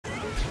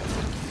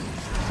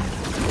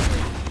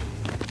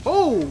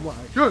Oh my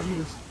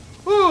goodness.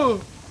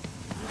 Oh.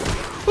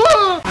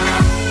 Oh.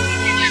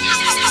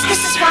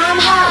 This is why I'm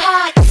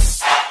hot.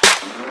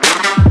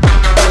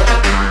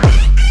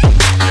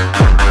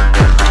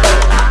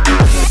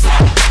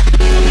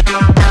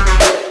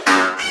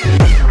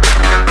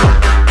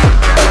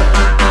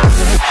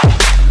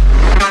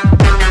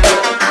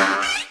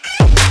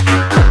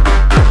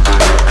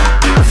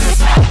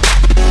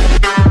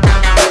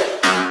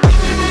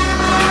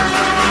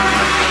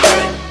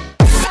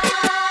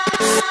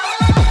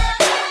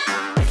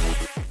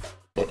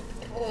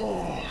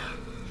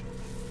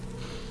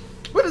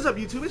 What is up,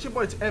 YouTube? It's your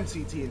boy, it's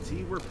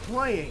MCTNT. We're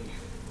playing.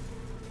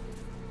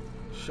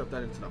 Shove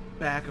that into the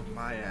back of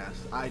my ass.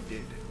 I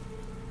did.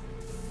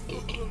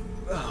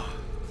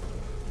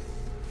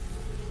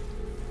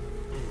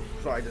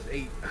 So I just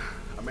ate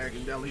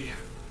American Deli.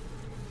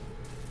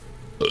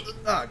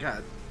 Oh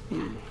God.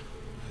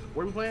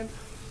 What are we playing?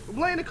 We're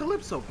playing the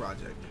Callitso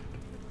project.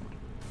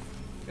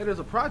 It is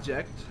a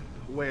project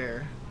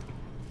where,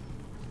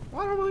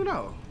 well, I don't really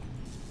know.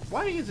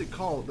 Why is it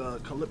called the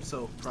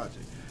Callitso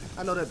project?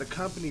 I know that the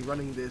company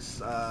running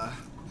this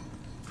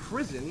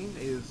prison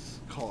is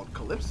called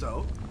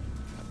Callitso.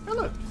 Hey,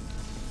 look.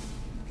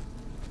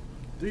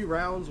 3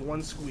 rounds,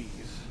 1 squeeze.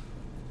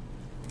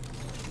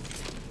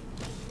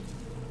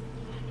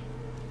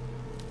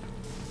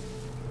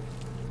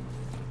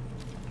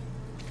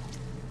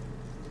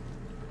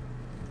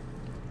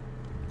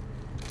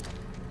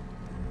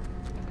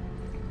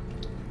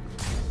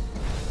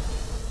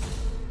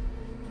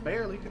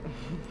 Barely.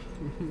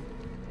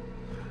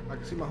 I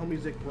can see my homie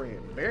Zick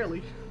praying.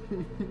 Barely.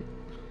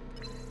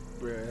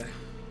 Bruh.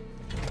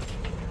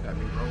 Got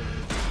me rolling.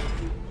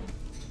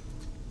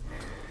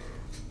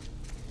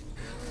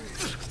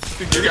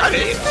 You got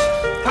it!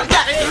 I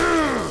got it!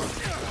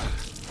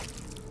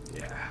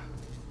 Yeah.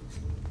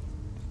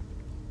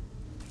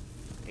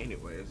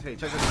 Anyways, hey,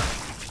 check this out.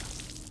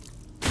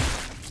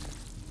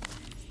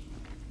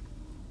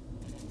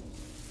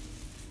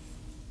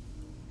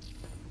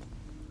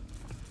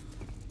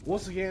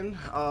 Once again,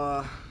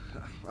 I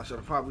should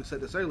have probably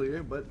said this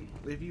earlier, but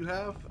if you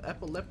have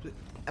epilepsy,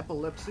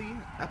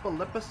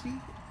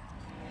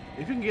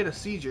 if you can get a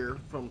seizure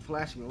from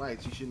flashing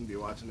lights, you shouldn't be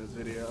watching this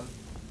video.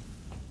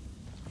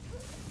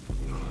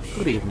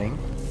 Good evening.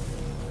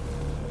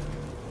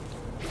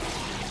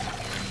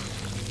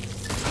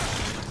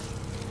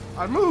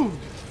 I moved!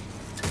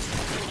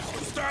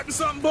 Starting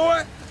something,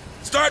 boy?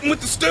 Starting with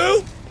the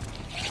stew?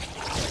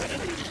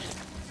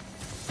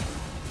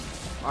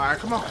 Alright,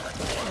 come on.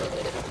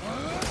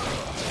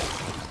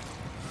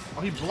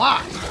 Oh, he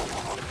blocked.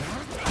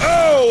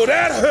 Oh,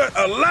 that hurt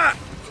a lot.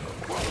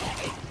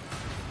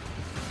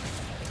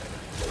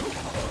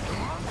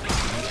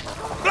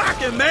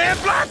 Blocking, man,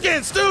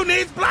 blocking. Stu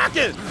needs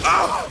blocking.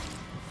 Oh.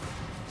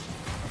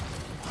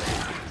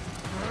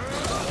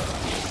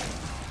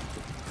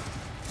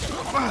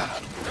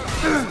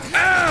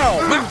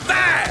 Ow, my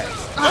thighs.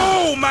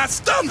 Oh, my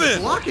stuffing. He's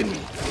blocking me.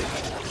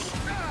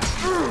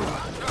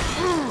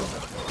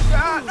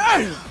 God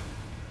damn.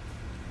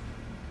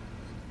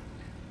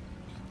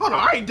 Hold on,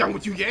 I ain't done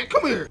with you yet.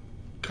 Come here.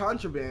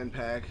 Contraband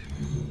pack.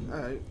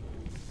 Alright.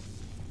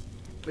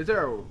 Is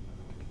there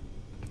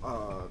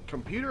a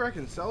computer I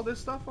can sell this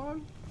stuff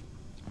on?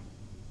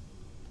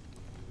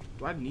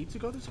 Do I need to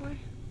go this way?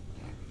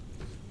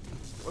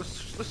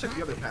 Let's check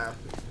the other path.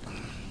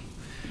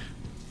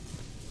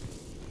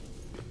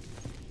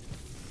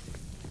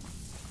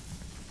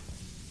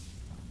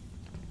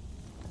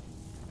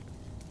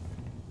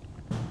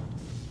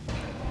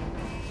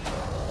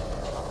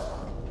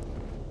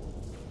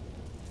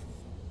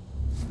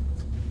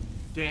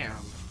 Damn.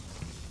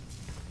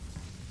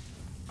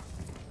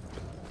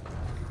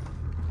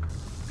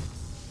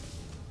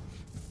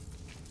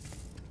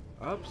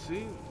 Up,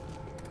 see?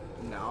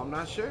 Now I'm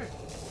not sure.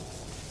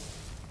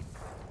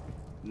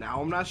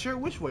 Now I'm not sure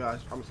which way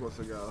I'm supposed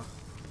to go.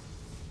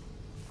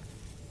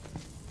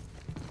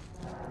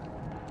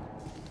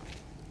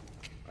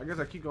 I guess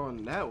I keep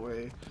going that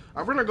way.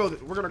 Alright, we're gonna go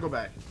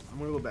back. I'm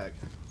gonna go back.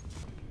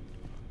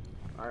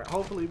 Alright,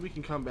 hopefully we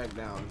can come back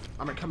down.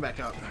 I'm gonna come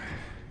back up.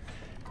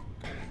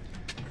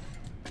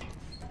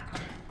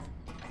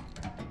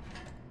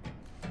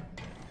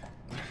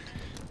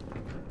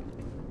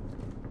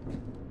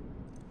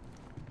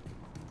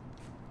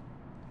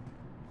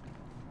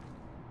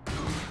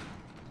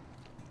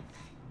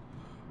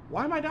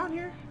 Why am I down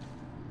here?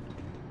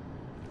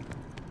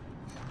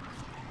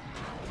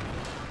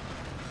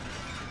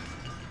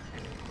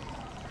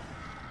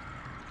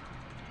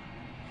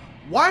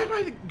 Why am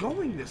I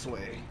going this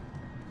way?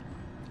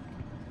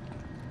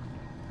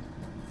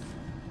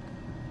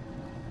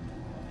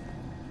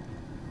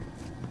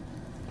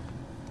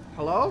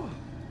 Hello?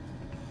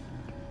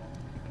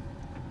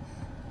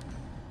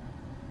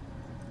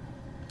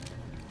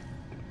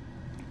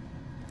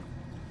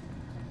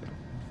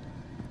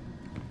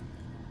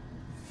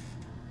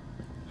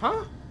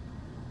 Huh?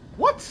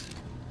 What?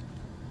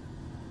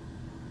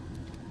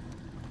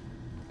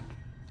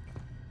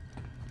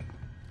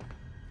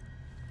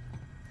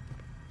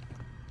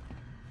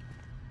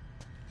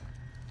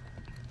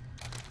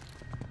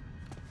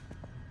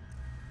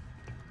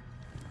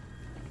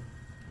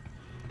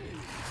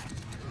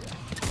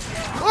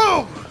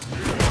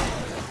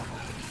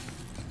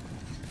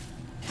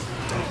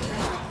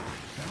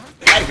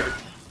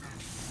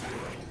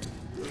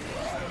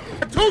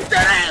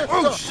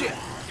 Oh shit!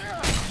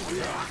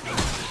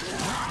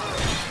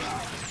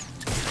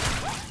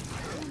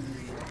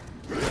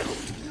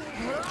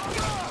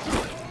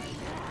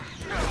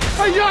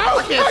 Hey yo!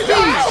 I can't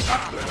see!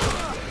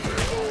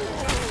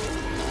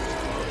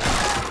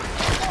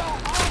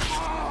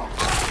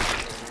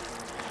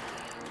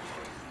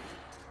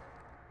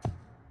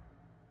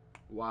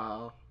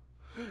 Wow.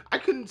 I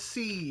couldn't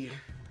see.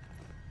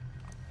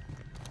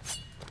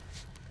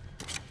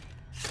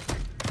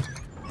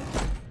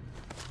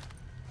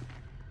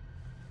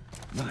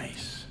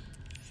 Nice.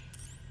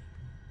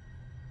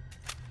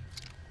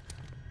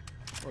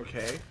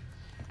 Okay.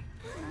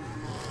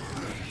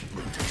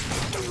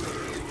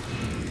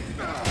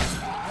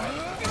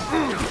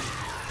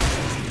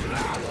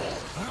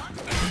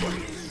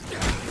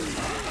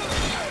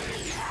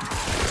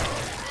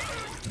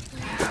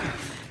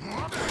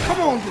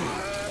 Come on, dude.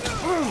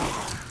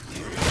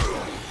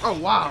 Oh,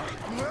 wow.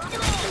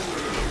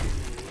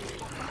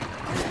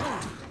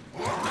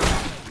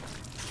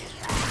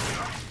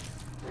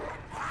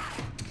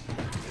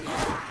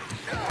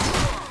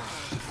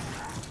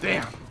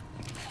 Damn.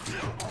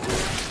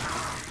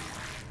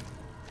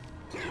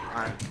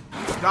 Alright.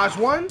 Dodge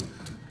one.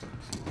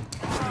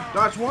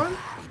 Dodge one.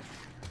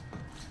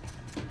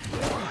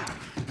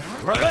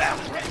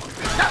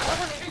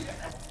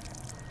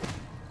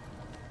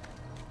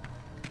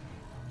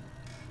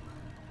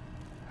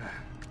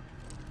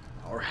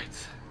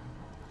 Alright.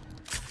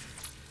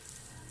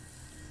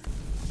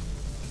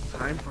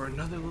 Time for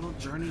another little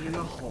journey in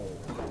a hole.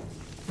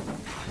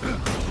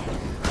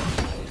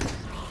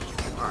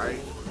 Alright.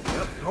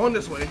 Yep, going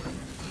this way.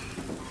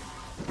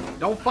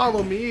 Don't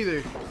follow me either.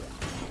 You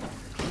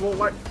won't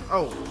like.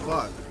 Oh,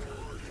 fuck.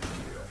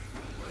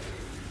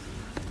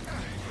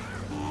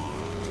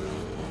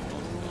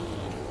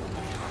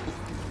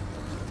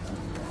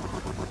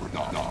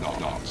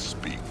 No,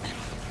 speak.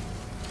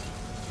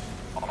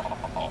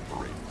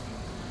 Operate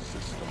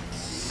system.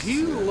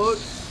 He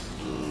looks.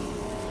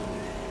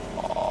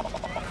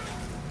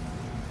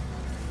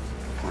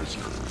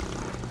 Prisoner.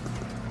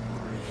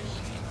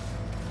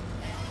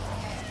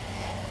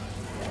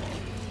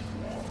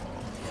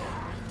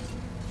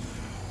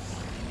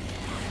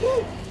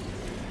 Woo.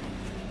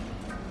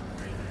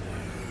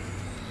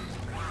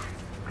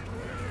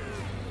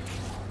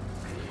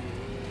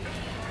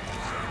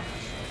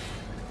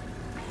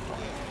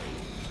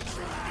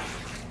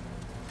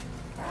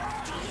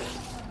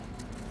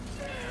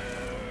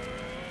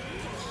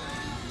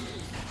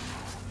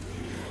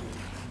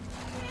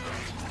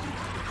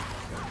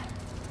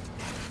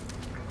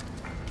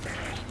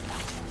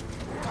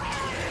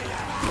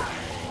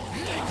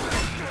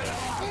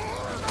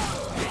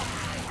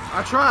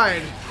 I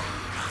tried,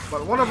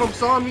 but one of them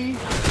saw me.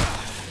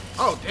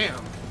 Oh,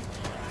 damn.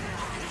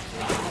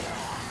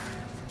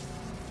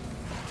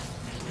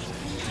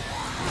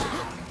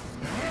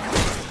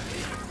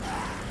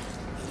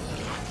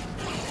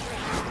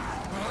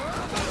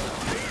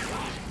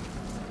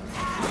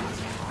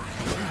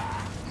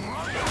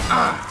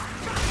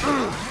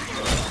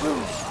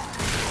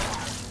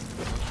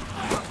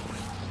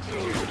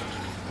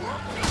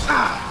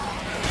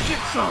 Get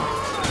some.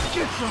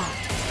 Get some.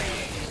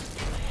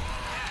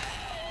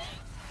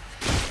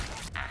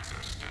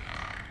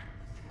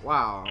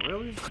 Wow,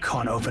 really? I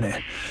can't open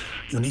it.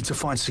 You'll need to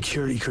find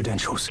security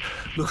credentials.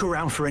 Look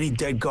around for any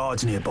dead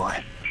guards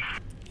nearby.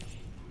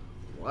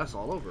 Well, that's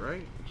all over,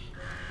 right?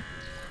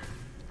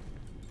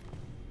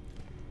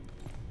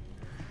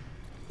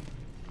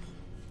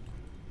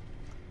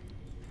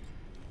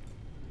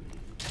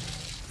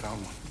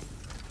 Found one.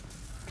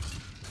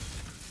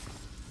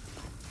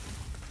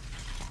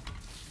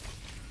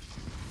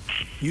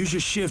 Use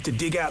your shiv to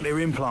dig out their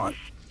implant.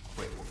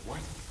 Wait, what?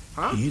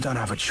 Huh? You don't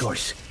have a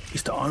choice.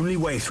 It's the only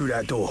way through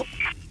that door.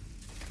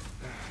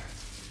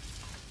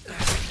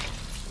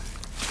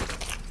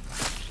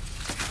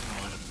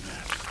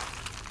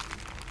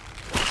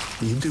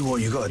 You do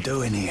what you gotta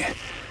do in here.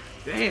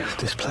 Damn.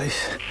 This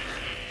place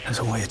has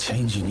a way of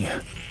changing you.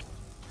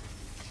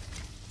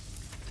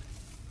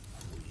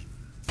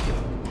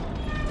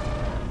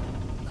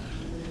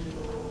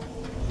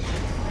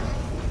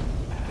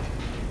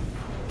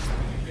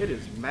 It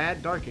is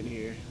mad dark in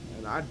here,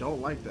 and I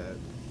don't like that.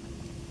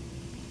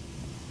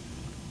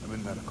 I'm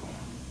in medical.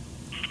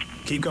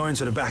 Keep going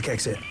to the back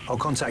exit. I'll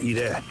contact you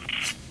there.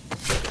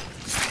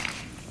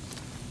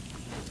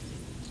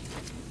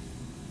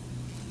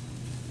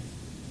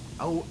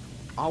 Oh,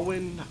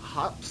 Owen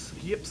Hops,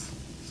 Yips,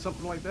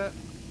 something like that.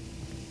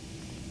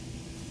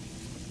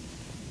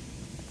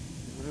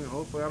 Well,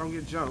 hopefully I don't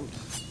get jumped.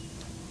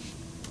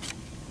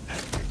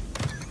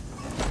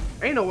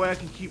 Ain't no way I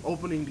can keep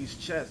opening these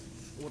chests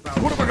without.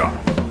 What have I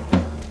got?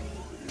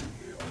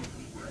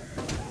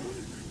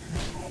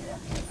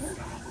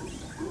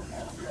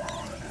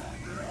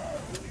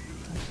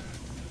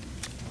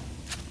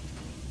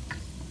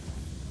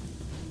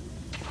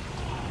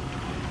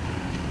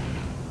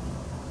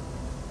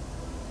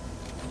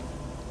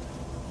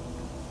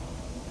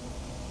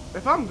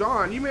 If I'm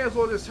gone, you may as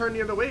well just turn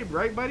the other way,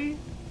 right, buddy?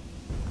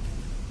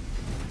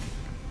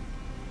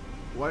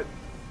 What?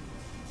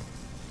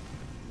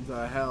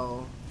 The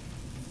hell?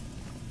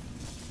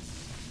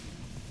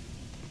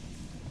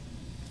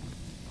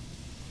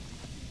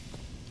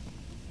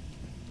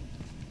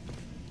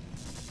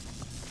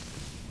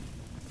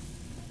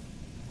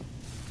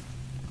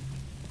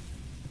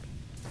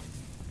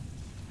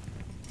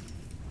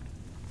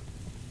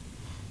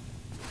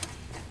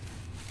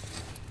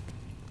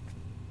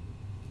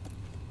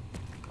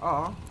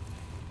 Aw.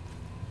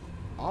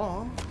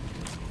 Aw.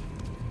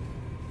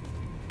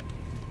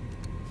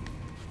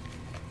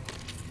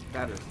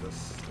 That is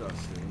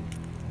disgusting.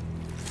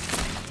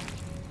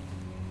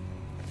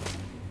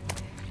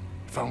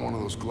 Found one of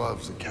those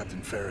gloves that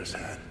Captain Ferris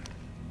had.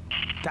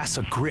 That's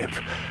a grip.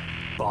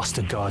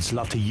 Bastard guards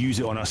love to use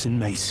it on us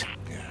inmates.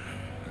 Yeah,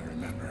 I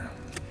remember.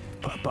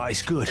 But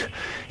it's good.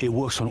 It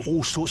works on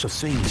all sorts of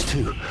things,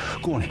 too.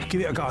 Go on, give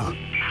it a go.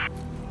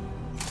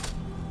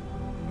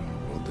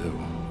 Will do.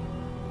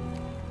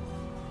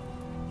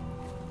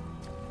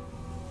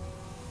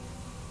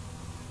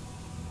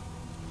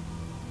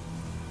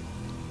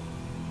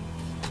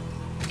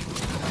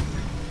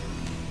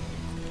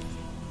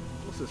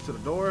 What's this, to the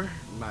door?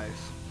 Nice.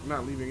 I'm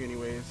not leaving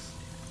anyways.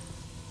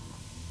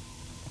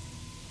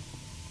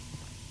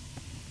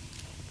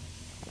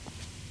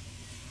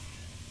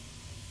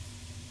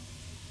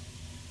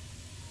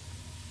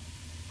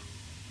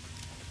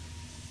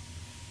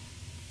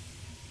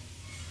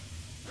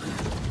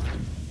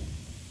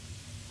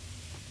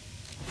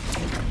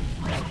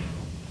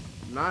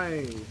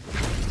 Nice.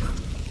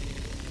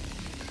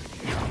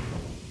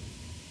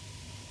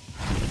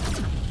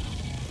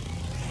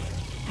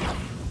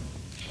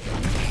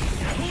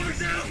 Hold it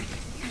down!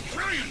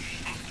 Brian!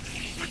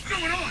 What's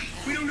going on?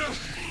 We don't know.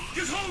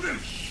 Just hold him!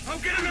 I'll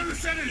get another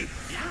sedative.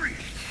 Hurry!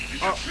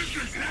 These are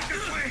prisoners in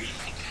active way!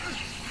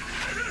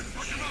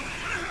 Knock him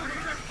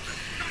over!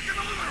 Knock him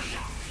over!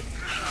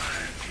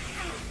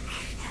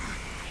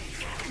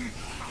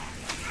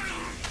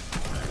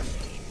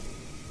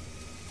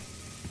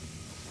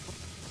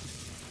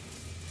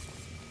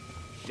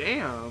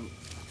 Damn.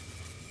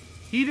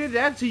 He did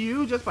that to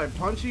you just by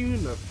punching you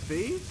in the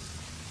face?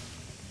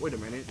 Wait a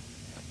minute.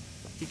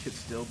 He could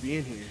still be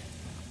in here.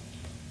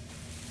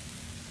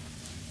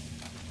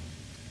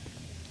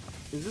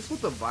 Is this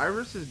what the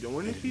virus is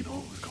doing to people?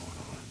 What was going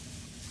on?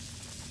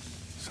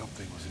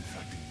 Something was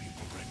infecting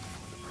people right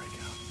before the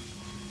breakout.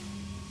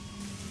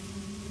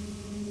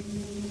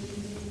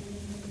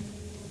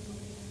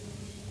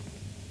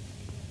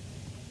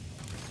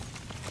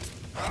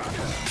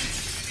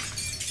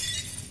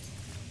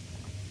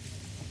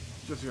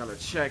 Just gotta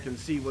check and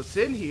see what's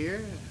in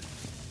here.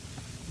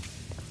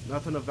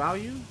 Nothing of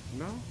value?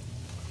 No?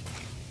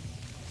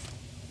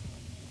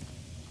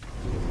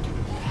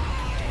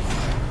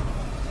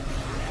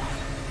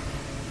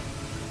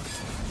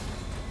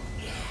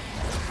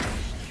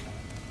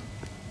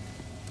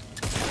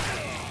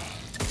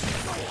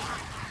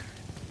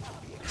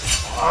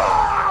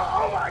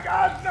 Oh my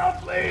God, no,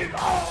 please!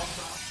 Oh!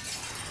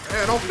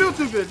 Man, don't feel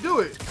too good.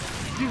 Do it.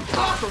 You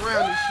toss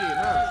around this shit,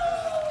 huh?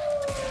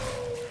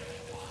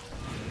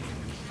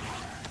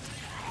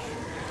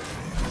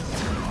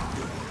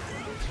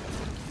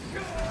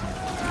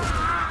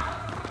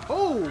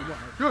 Oh my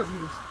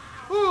goodness.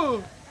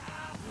 Oh.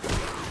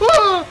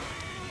 Oh.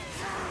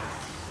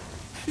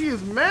 He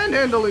is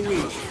manhandling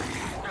me.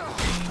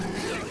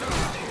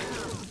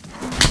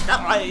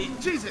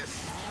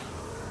 Jesus.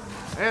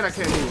 And I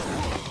can't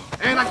move.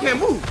 And I can't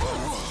move.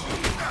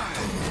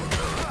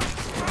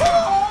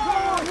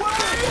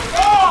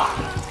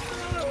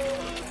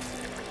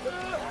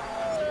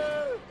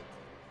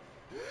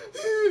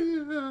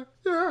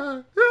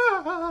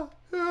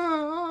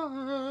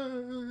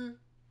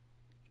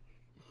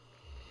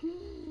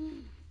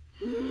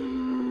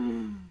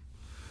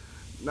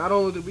 Not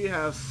only do we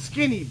have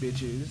skinny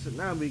bitches,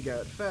 now we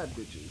got fat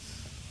bitches.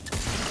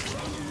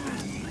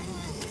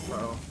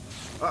 Uh-oh.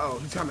 Uh-oh,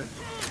 he's coming.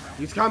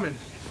 He's coming.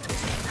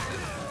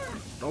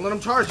 Don't let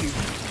him charge you.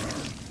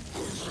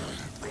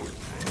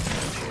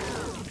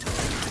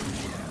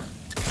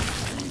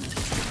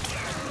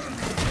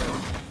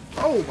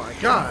 Oh my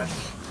God.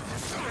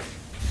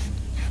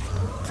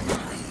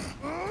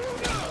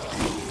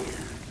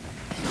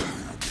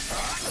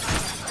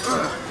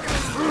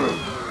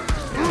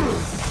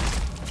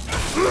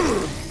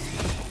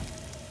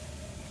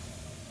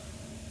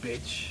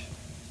 Bitch.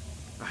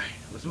 Alright,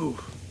 let's move.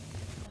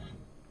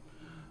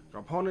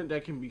 Component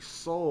that can be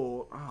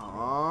sold.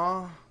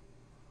 Aww.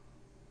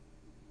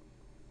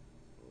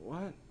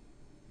 What?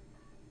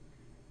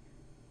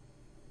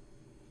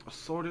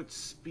 Assorted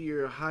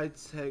spear,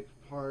 high-tech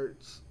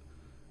parts.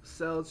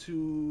 Sell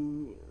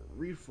to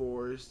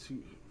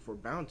reforged for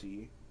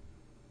bounty.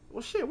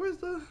 Well shit, where's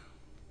the...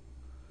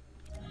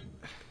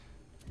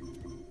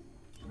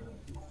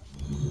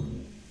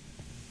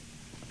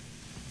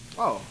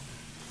 Oh.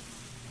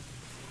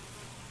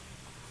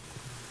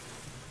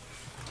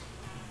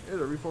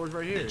 There's a reforged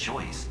right here. The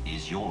choice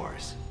is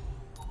yours.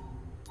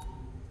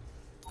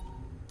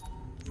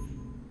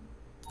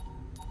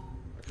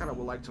 I kind of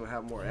would like to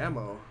have more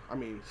ammo. I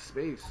mean,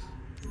 space.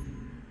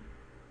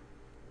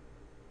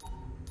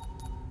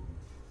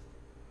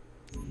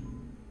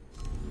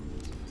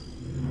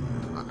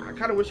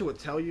 kind of wish it would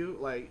tell you,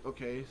 like,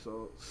 okay,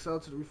 so sell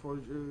to the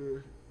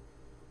reforger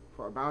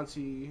for a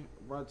bounty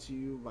brought to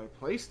you by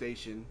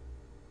PlayStation.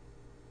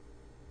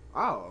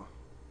 Oh.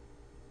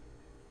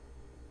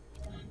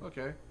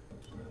 Okay.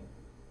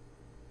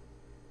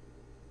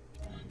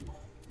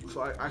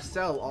 So I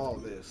sell all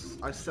this.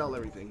 I sell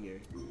everything here.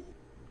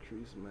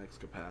 Increase max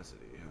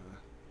capacity, huh?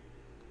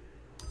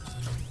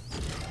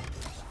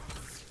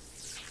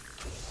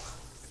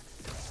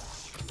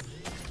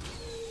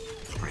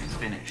 Print's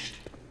finished.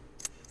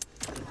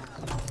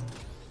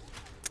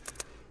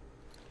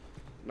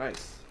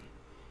 Nice.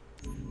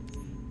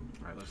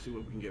 Alright, let's see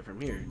what we can get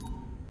from here.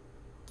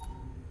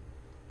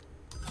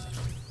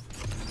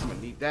 I'm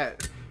gonna need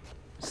that.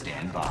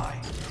 Stand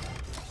by.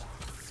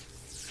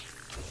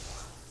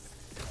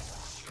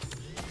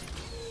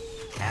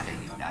 Have a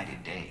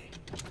united day.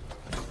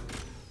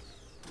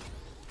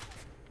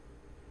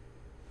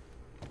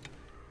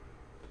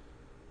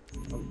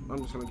 I'm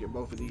just gonna get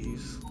both of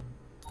these.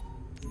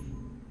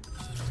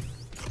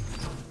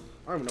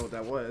 I don't even know what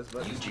that was,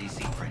 but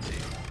UGC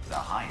printing, the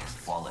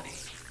highest quality.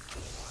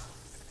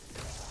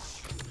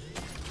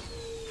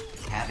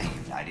 Have a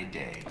united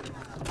day.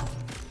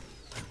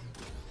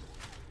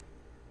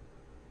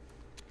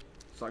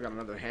 so I got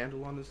another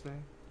handle on this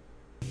thing.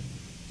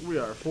 We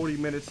are 40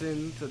 minutes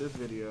into this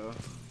video.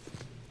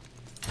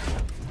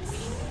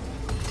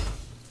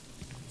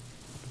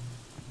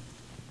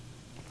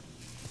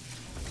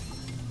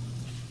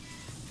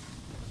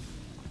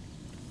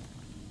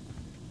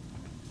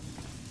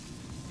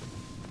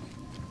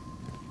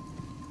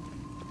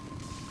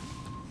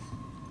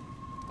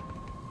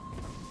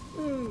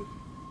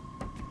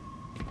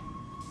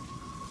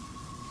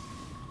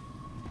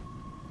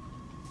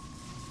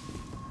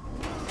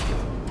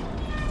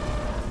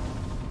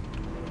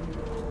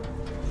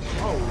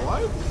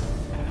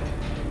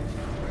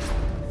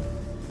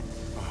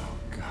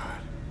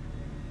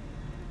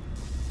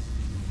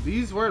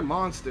 These weren't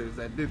monsters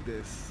that did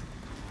this.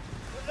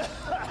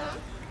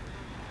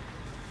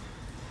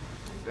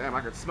 Damn,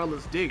 I could smell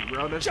this dig,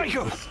 bro. That's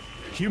Jacob!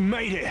 You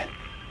made it!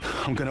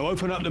 I'm gonna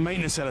open up the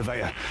maintenance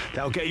elevator.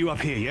 That'll get you up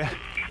here, yeah?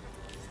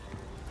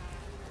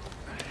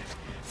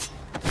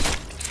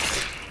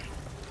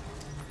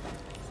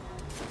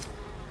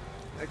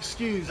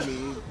 Excuse me,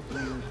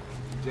 you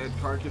dead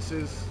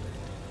carcasses.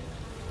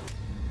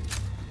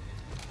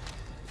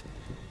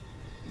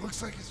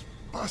 Looks like it's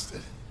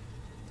busted.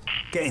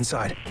 Get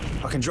inside.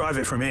 I can drive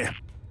it from here.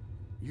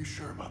 You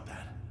sure about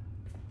that?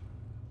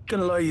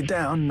 Gonna lower you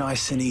down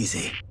nice and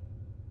easy.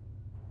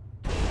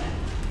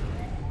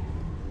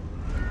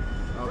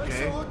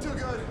 Okay. Don't look too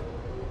good.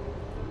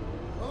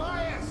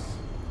 Elias!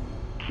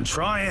 I'm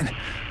trying.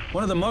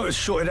 One of the motors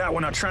shorted out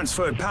when I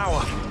transferred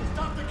power.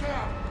 Stop the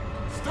cab!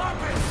 Stop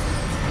it!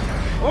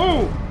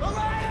 Oh!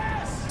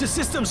 Elias! The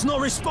system's not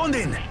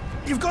responding.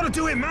 You've got to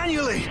do it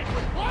manually.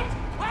 What?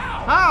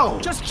 How? How?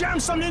 Just jam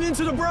something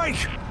into the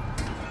brake.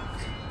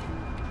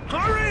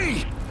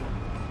 Hurry!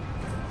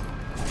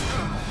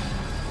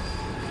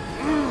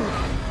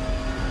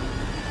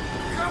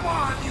 Come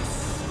on, you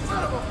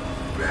son of a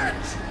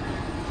bitch!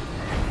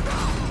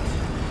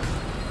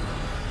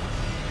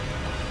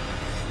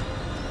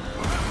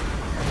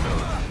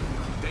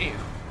 Damn.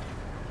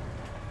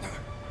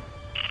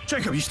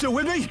 Jacob, you still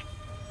with me?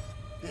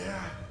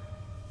 Yeah,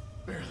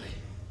 barely.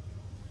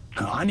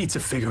 I need to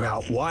figure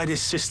out why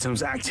this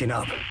system's acting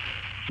up.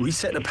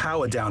 Reset the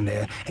power down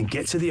there and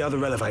get to the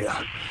other elevator.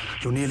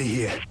 You're nearly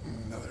here.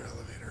 Another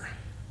elevator.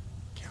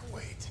 Can't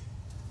wait.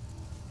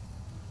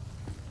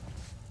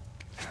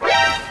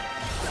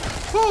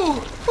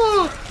 Oh!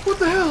 Oh! What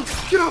the hell?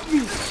 Get off me!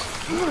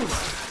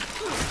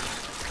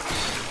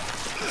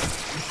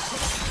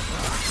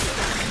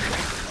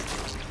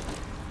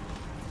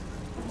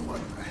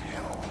 What the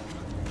hell?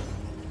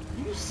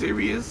 Are you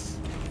serious?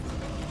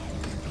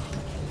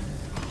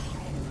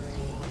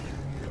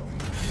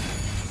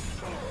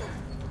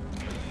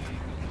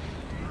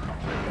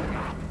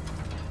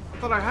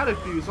 I thought I had a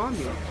fuse on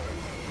me.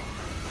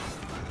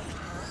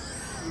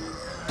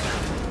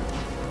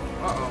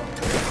 Uh-oh.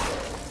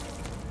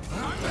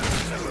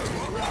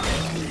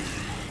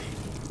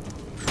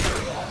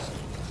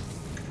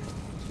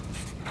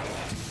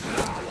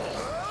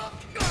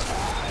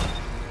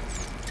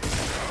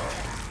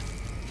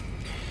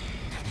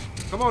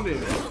 Come on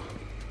in.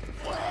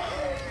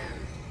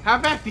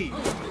 Have at thee.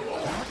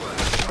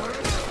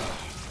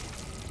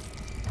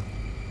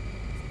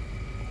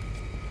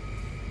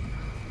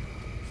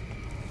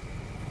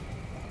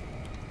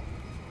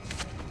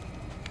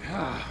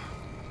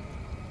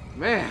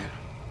 Man.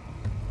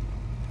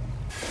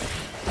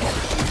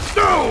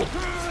 No!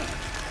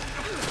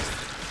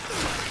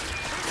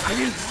 I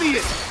didn't see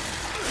it.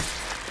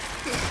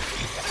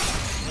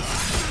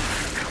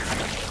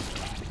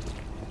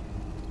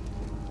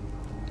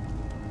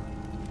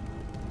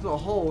 There's a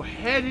whole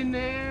head in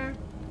there.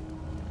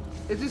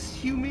 Is this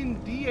human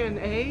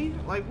DNA?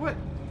 Like what?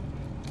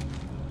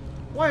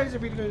 Why is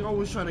everything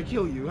always trying to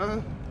kill you, huh?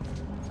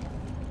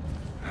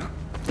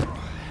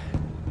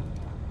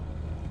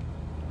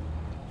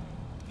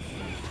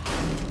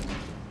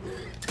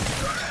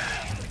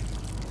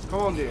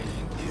 pounding.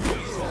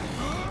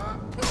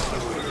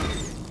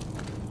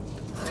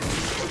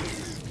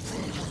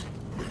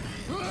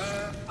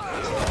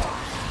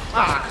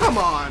 Ah, come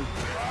on.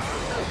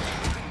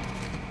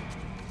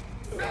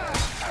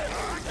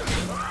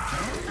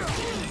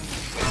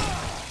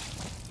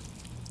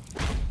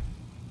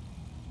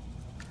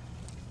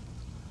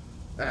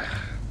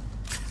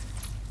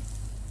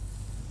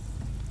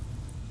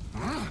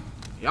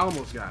 He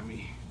almost got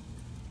me,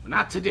 but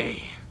not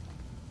today.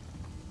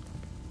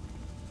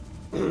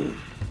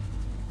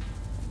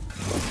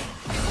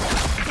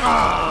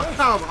 Ah,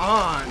 come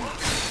on.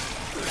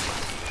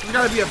 There's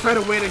gotta be a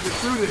better way to get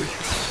through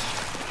this.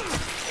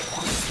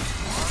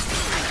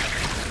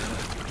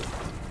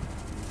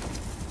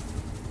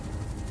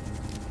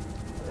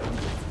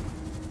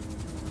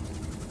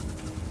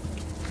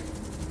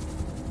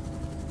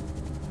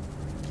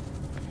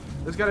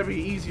 There's gotta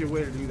be an easier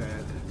way to do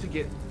that,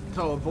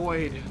 to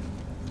avoid.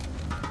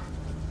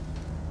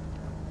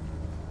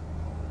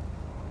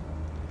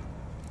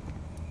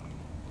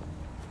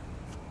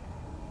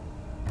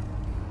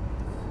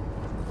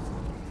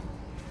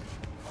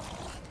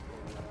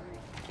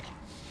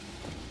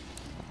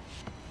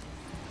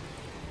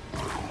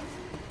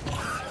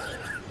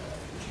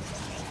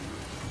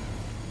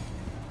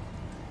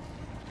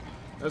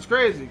 That's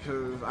crazy,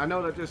 because I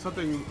know that there's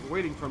something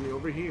waiting for me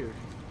over here.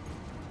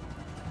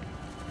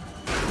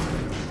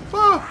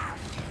 Ah!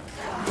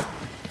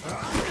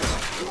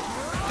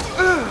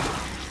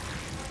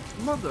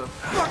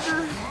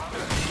 Motherfucker!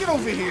 Get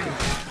over here!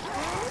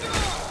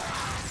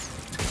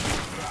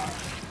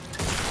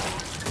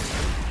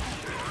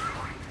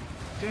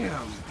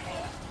 Damn.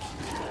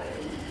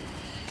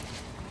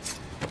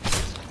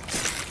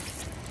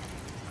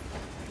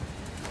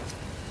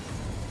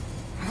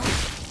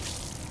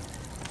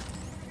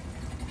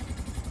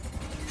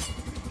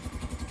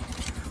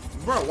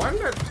 Bro, why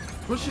didn't I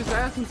push his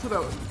ass into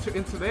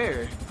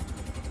there?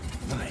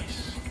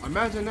 Nice.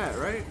 Imagine that,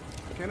 right?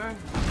 Can I?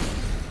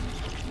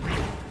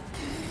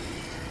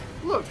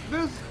 Look,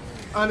 there's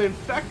an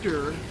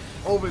infector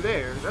over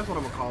there. That's what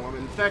I'm gonna call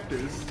them,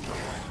 infectors.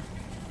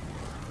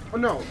 Oh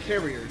no,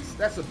 carriers.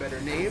 That's a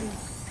better name.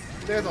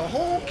 There's a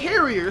whole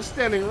carrier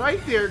standing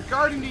right there,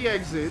 guarding the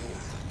exit,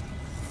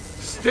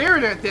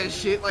 staring at that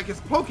shit like it's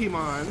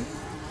Pokemon.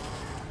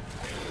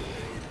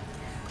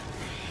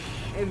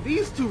 And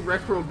these two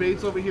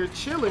reprobates over here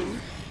chilling.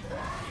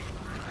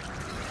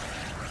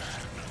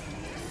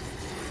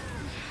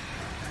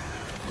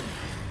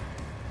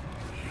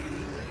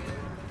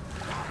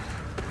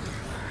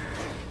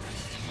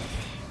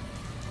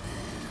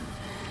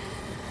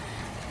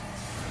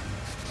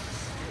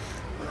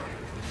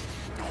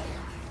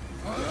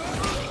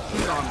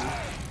 He's on me.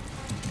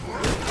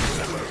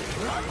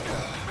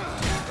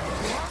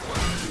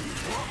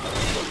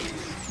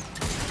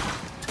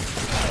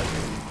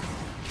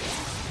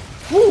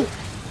 Woo!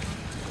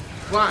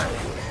 Fly.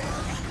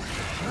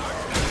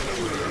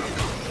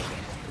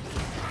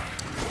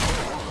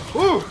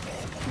 Woo!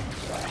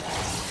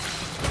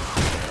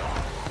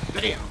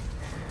 Damn.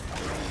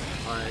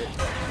 Alright.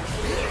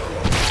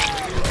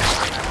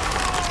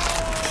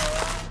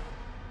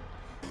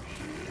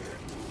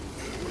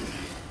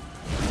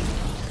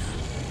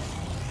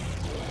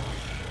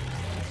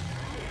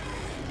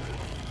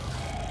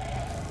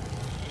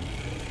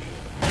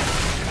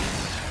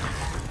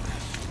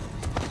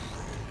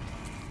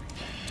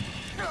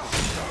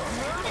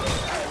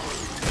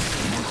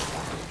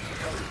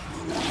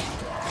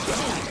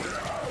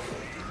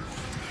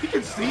 You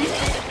can see.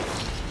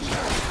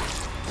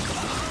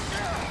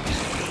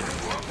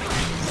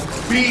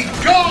 Be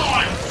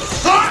gone,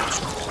 son!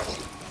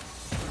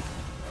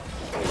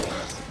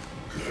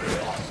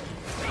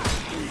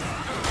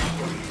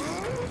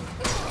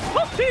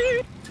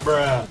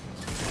 Bruh.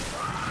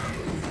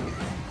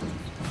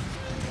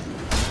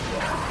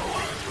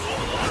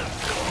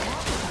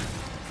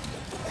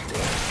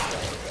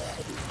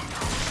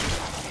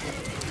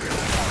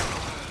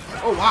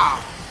 Oh wow.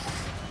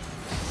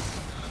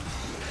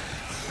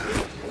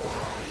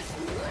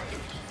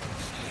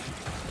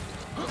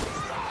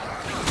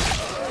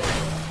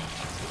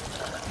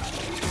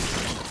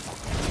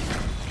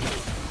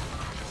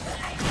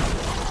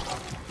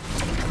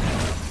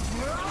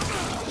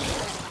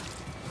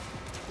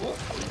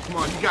 Come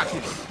on, you got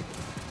this.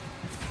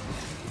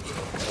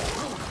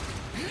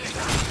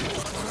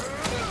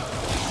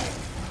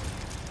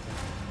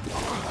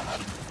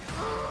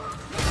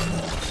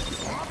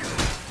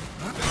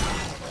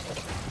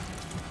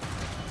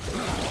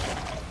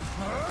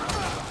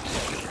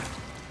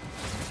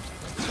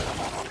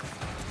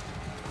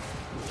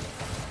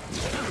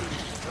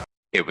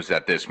 It was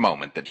at this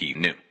moment that he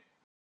knew.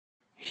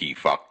 He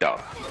fucked up.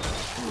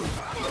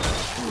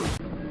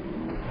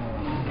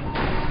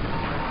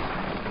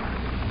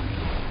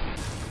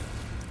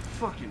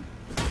 Fucking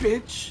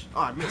bitch.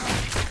 Oh, I missed it.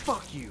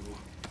 Fuck you.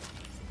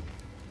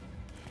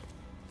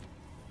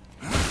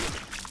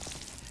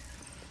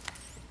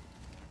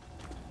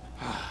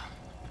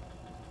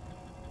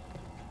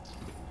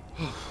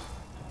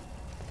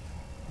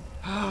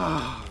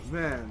 Ah,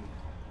 man.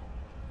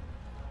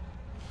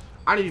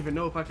 I didn't even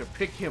know if I could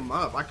pick him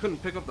up. I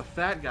couldn't pick up the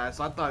fat guy,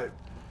 so I thought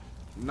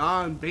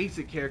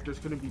non-basic characters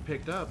couldn't be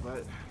picked up,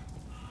 but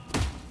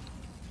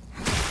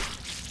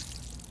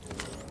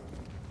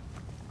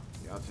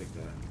yeah, I'll take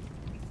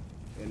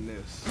that. And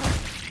this.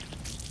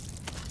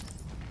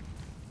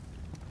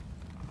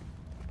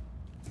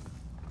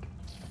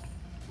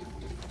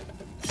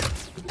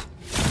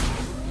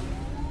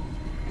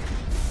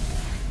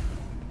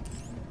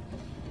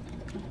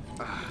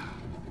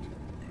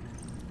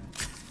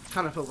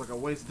 Kind of feels like a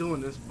waste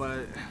doing this,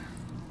 but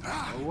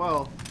oh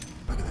well.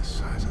 Look at the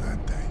size of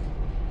that thing.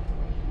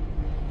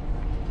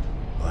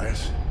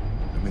 Elias,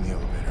 I'm in the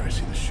elevator. I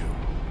see the shoe.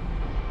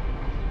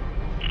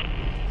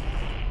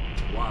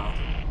 Wow.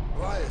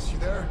 Elias, you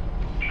there?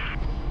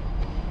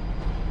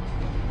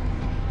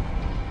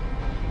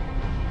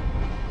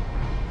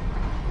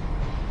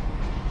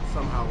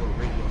 Somehow we're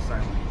radio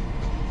silent.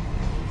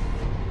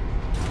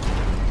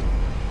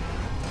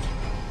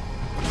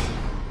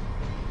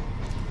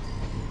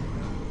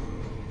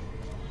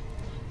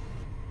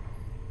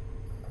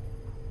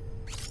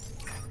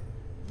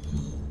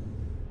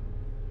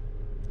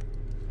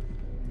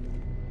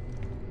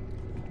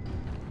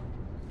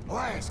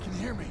 Elias, can you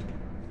hear me?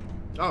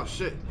 Oh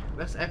shit,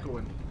 that's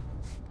echoing.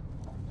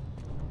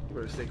 You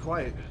better stay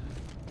quiet.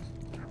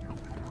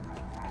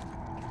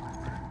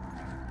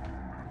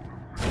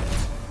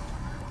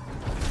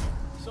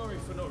 Sorry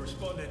for not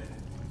responding.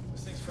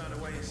 This thing's found a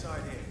way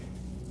inside here.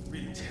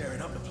 Really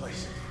tearing up the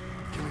place.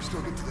 Can we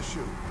still get to the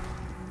shoe?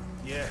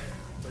 Yeah,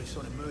 but it's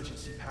on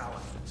emergency power,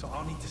 so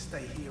I'll need to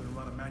stay here and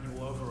run a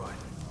manual override.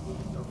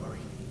 Don't worry.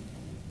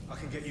 I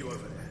can get you over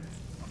there.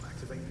 I'm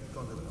activating the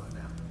gondola right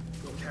now.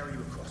 We'll carry you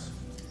across.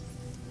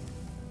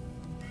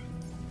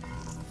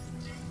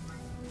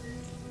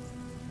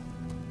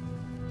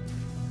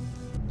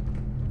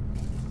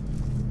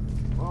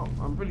 Well,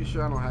 I'm pretty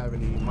sure I don't have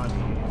any money.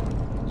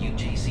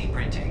 UGC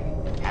Printing.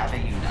 Have a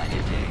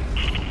united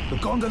day. The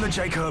gondola,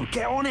 Jacob!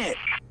 Get on it!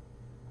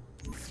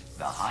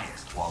 The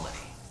highest quality.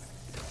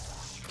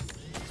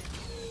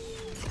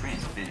 Print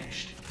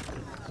finished.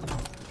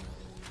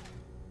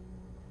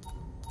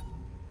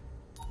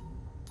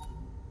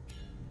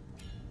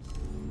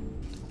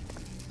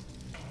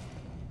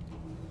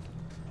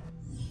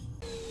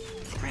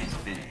 Print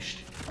finished.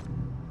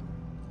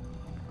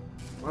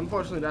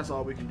 Unfortunately, that's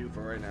all we can do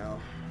for right now.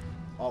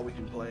 All we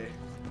can play.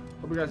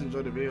 Hope you guys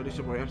enjoyed the video. This is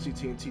your boy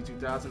MCTNT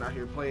 2000 out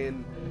here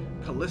playing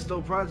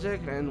Callitso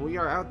Project, and we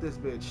are out this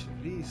bitch.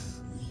 Peace.